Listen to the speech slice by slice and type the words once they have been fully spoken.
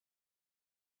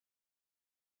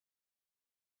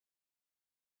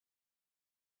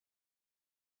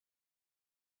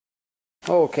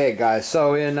Okay guys,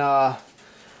 so in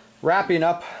wrapping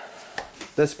up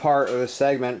this part of this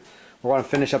segment, we're going to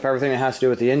finish up everything that has to do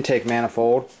with the intake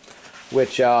manifold,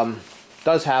 which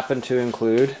does happen to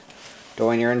include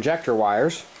doing your injector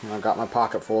wires. And I've got my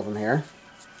pocket full of them here,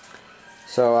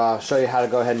 so I'll show you how to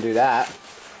go ahead and do that.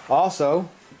 Also,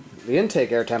 the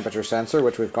intake air temperature sensor,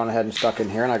 which we've gone ahead and stuck in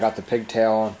here, and I got the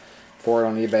pigtail for it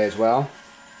on eBay as well.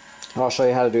 I'll show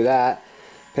you how to do that.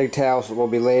 Pigtails will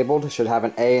be labeled, should have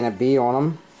an A and a B on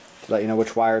them to let you know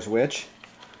which wire is which.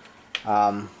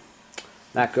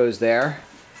 That goes there.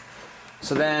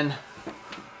 So then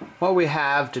what we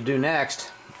have to do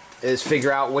next is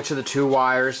figure out which of the two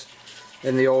wires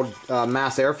in the old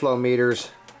mass airflow meters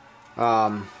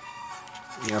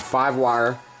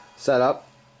 5-wire setup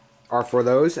are for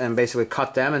those, and basically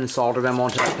cut them and solder them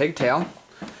onto the pigtail.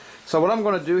 So what I'm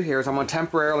going to do here is I'm going to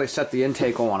temporarily set the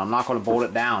intake on. I'm not going to bolt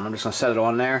it down. I'm just going to set it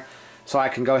on there so I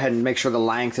can go ahead and make sure the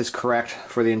length is correct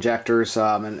for the injectors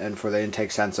and for the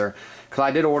intake sensor. Because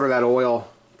I did order that oil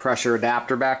pressure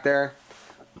adapter back there,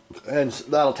 and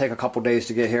that'll take a couple days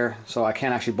to get here, so I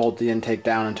can't actually bolt the intake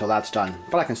down until that's done.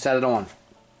 But I can set it on,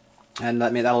 and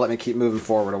that'll let me keep moving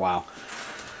forward a while.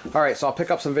 Alright, so I'll pick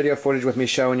up some video footage with me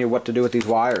showing you what to do with these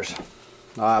wires.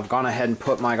 I've gone ahead and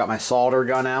got my solder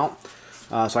gun out.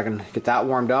 So I can get that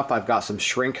warmed up. I've got some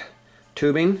shrink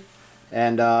tubing,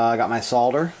 and I got my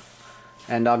solder,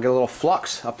 and I'll get a little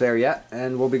flux up there yet,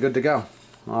 and we'll be good to go.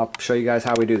 I'll show you guys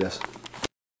how we do this.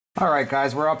 Alright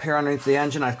guys, we're up here underneath the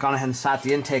engine. I've gone ahead and sat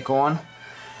the intake on,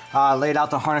 laid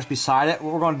out the harness beside it.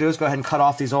 What we're going to do is go ahead and cut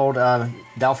off these old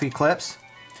Delphi clips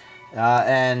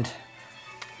and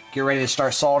get ready to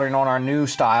start soldering on our new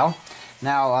style.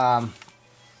 Now,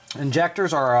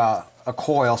 injectors are a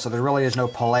coil, so there really is no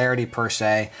polarity per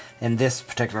se in this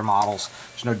particular models.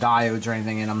 There's no diodes or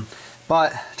anything in them,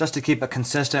 but just to keep it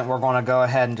consistent, we're going to go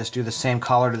ahead and just do the same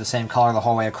color to the same color the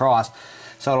whole way across.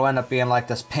 So it'll end up being like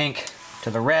this pink to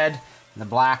the red and the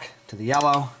black to the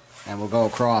yellow, and we'll go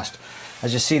across.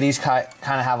 As you see, these kind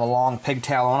of have a long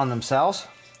pigtail on them themselves,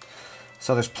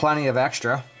 so there's plenty of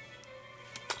extra.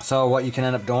 So what you can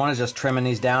end up doing is just trimming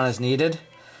these down as needed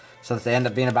so that they end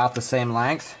up being about the same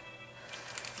length.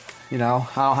 You know,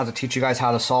 I don't have to teach you guys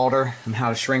how to solder and how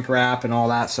to shrink wrap and all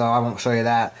that, so I won't show you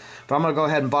that. But I'm going to go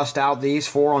ahead and bust out these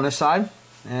 4 on this side,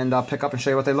 and I'll pick up and show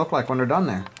you what they look like when they're done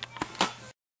there.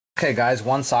 Okay guys,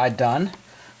 one side done.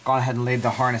 Gone ahead and laid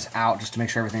the harness out just to make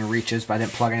sure everything reaches, but I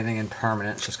didn't plug anything in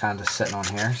permanent. It's just kind of just sitting on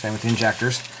here. Same with the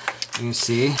injectors. You can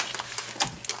see,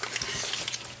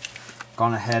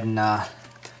 gone ahead and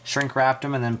shrink wrapped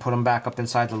them and then put them back up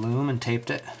inside the loom and taped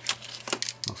it.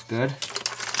 Looks good.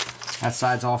 That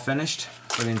side's all finished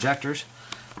for the injectors.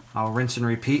 I'll rinse and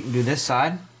repeat and do this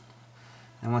side.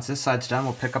 And once this side's done,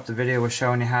 we'll pick up the video with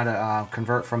showing you how to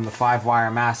convert from the 5-wire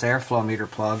mass airflow meter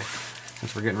plug,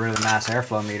 since we're getting rid of the mass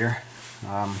airflow meter.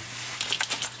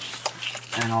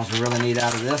 And all we really need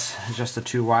out of this is just the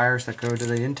 2 wires that go to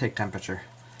the intake temperature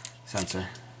sensor.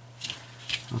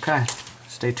 Okay,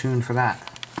 stay tuned for that.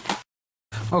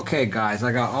 Okay guys,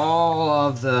 I got all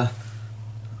of the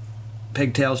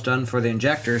pigtails done for the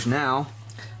injectors. Now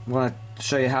I'm going to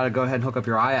show you how to go ahead and hook up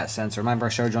your IAT sensor. Remember I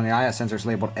showed you on the IAT sensor it's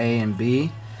labeled A and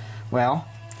B. Well,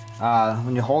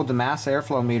 when you hold the mass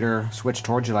airflow meter switch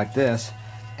towards you like this,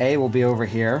 A will be over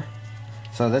here.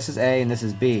 So this is A and this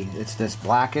is B. It's this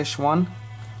blackish one,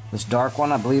 this dark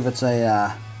one. I believe it's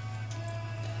a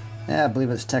I believe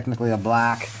it's technically a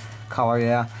black color,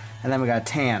 yeah. And then we got a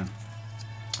tan.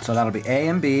 So that'll be A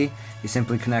and B. You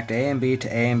simply connect A and B to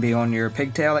A and B on your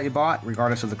pigtail that you bought,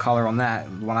 regardless of the color on that.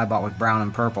 The one I bought was brown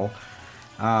and purple.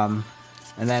 And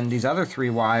then these other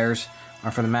 3 wires are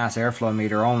for the mass airflow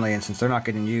meter only, and since they're not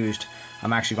getting used,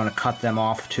 I'm actually going to cut them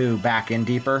off too, back in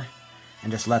deeper,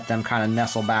 and just let them kind of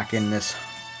nestle back in this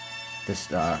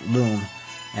loom.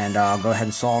 And I'll go ahead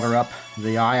and solder up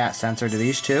the IAT sensor to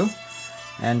these 2,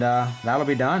 and that'll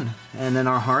be done. And then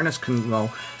our harness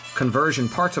conversion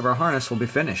parts of our harness will be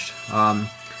finished.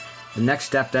 The next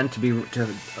step then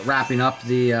to wrapping up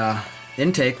the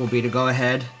intake will be to go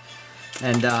ahead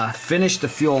and finish the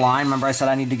fuel line. Remember I said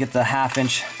I need to get the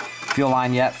 1/2-inch fuel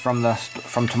line yet from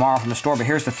tomorrow from the store, but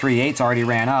here's the 3/8 already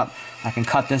ran up. I can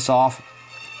cut this off,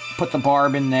 put the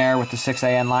barb in there with the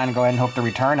 6AN line, and go ahead and hook the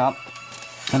return up,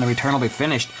 and the return will be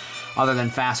finished, other than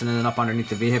fastening it up underneath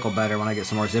the vehicle better when I get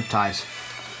some more zip ties.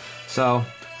 So,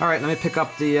 alright, let me pick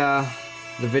up the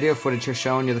video footage here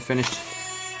showing you the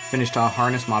finished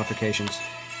harness modifications.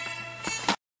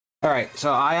 Alright,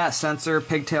 so IAT sensor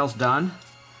pigtail's done.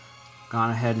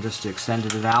 Gone ahead and just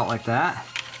extended it out like that.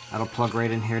 That'll plug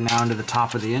right in here now into the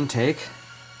top of the intake,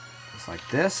 just like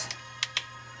this.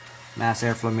 Mass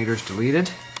airflow meter's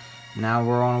deleted. Now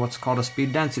we're on what's called a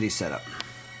speed density setup.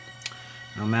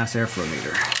 No mass airflow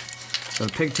meter. So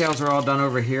the pigtails are all done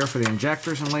over here for the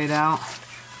injectors and laid out.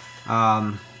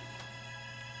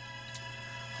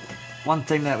 One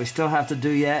thing that we still have to do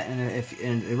yet, and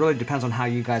it really depends on how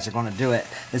you guys are going to do it,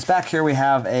 is back here we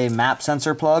have a MAP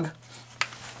sensor plug.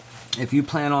 If you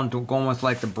plan on going with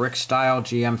like the brick style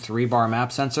GM 3-bar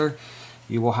MAP sensor,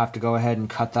 you will have to go ahead and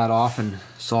cut that off and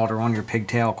solder on your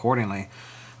pigtail accordingly.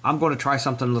 I'm going to try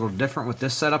something a little different with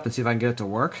this setup and see if I can get it to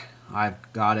work. I've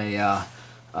got a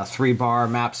 3-bar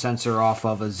MAP sensor off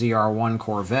of a ZR1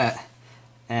 Corvette,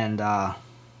 and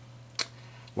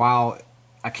while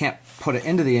I can't put it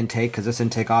into the intake because this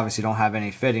intake obviously don't have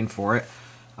any fitting for it,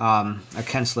 I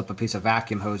can slip a piece of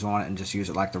vacuum hose on it and just use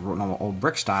it like the normal old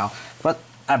brick style. But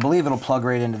I believe it'll plug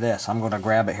right into this. I'm going to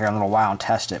grab it here in a little while and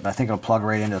test it, but I think it'll plug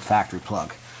right into the factory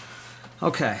plug.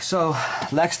 Okay, so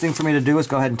next thing for me to do is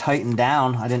go ahead and tighten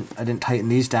down. I didn't tighten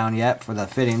these down yet for the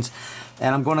fittings,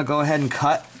 and I'm going to go ahead and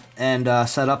cut and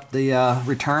set up the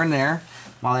return there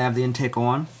while I have the intake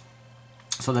on,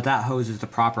 so that hose is the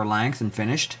proper length and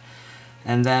finished.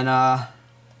 And then, I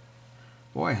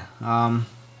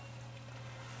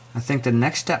think the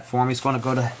next step for me is going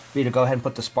to be to go ahead and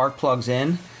put the spark plugs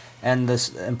in and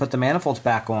put the manifolds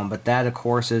back on. But that, of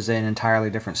course, is an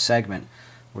entirely different segment.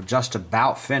 We're just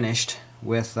about finished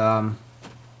with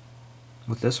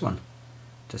this one.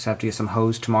 Just have to get some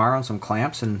hose tomorrow and some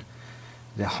clamps and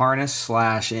the harness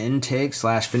slash intake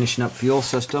slash finishing up fuel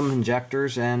system,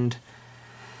 injectors, and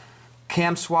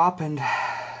cam swap, and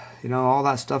all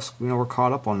that stuff. We're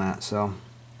caught up on that. So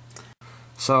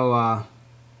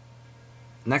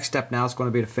next step now is going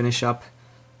to be to finish up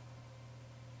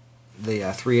the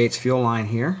 3/8 fuel line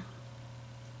here,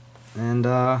 and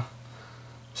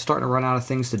starting to run out of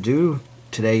things to do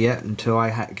today yet until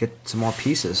I get some more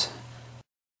pieces.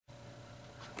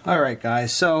 Alright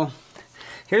guys, so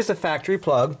here's the factory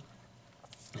plug,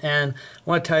 and I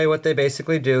want to tell you what they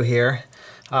basically do here.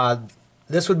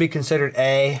 This would be considered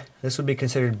A, this would be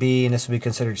considered B, and this would be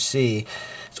considered C.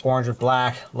 It's orange with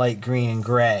black, light green, and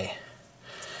gray.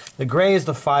 The gray is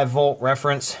the 5-volt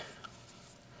reference.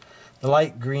 The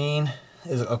light green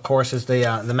is, of course, is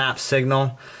the MAP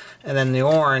signal, and then the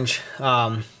orange,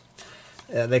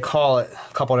 they call it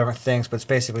a couple of different things, but it's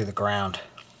basically the ground.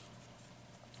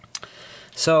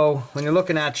 So when you're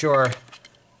looking at your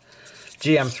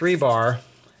GM 3-bar,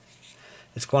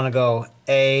 it's going to go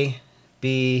A,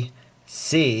 B,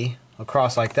 C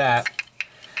across like that.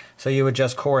 So you would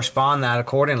just correspond that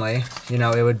accordingly.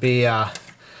 It would be A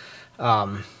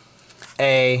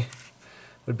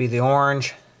would be the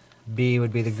orange, B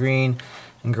would be the green,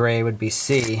 and gray would be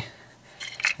C.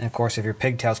 And of course, if your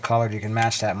pigtail's colored, you can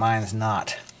match that. Mine is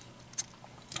not.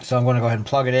 So I'm going to go ahead and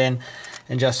plug it in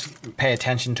and just pay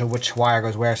attention to which wire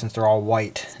goes where, since they're all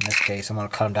white in this case. I'm going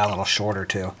to cut them down a little shorter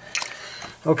too.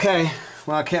 Okay,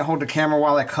 well, I can't hold the camera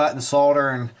while I cut and solder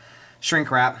and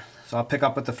shrink wrap, so I'll pick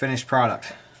up with the finished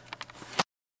product.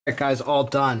 Alright guys, all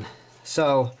done.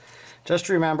 So just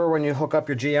remember, when you hook up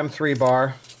your GM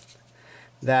 3-bar,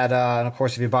 that, and of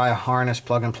course if you buy a harness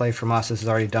plug and play from us, this is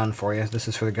already done for you. This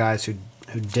is for the guys who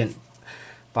didn't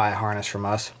buy a harness from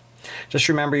us. Just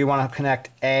remember, you want to connect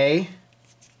A.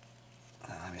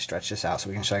 Let me stretch this out so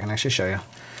I can actually show you.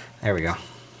 There we go.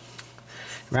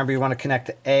 Remember, you want to connect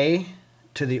the A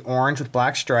to the orange with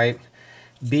black stripe,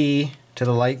 B to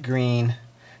the light green,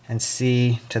 and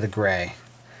C to the gray.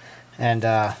 And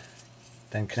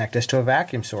then connect this to a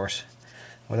vacuum source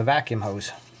with a vacuum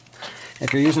hose.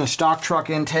 If you're using a stock truck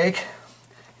intake,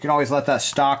 you can always let that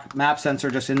stock MAP sensor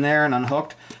just in there and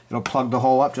unhooked. It'll plug the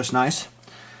hole up just nice.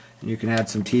 And you can add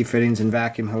some T-fittings and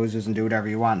vacuum hoses and do whatever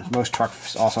you want. Most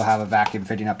trucks also have a vacuum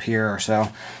fitting up here or so.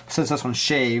 Since this one's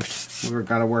shaved, we've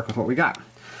got to work with what we got.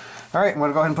 Alright, I'm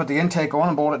going to go ahead and put the intake on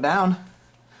and bolt it down.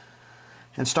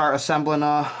 And start assembling,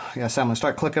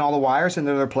 start clicking all the wires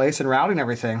into their place and routing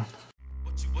everything.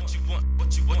 What you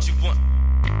want?